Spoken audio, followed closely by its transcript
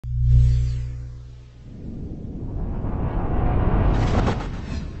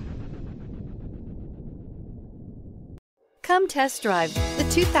Come test drive the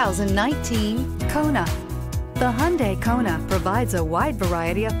 2019 Kona. The Hyundai Kona provides a wide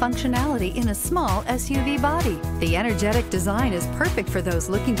variety of functionality in a small SUV body. The energetic design is perfect for those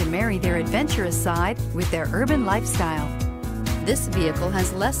looking to marry their adventurous side with their urban lifestyle. This vehicle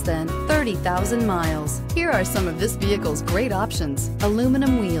has less than 30,000 miles. Here are some of this vehicle's great options: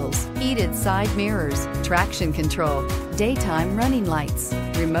 aluminum wheels, heated side mirrors, traction control, daytime running lights,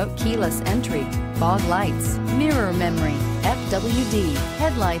 remote keyless entry, fog lights, mirror memory, FWD,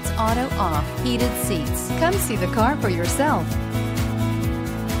 headlights auto off, heated seats. Come see the car for yourself.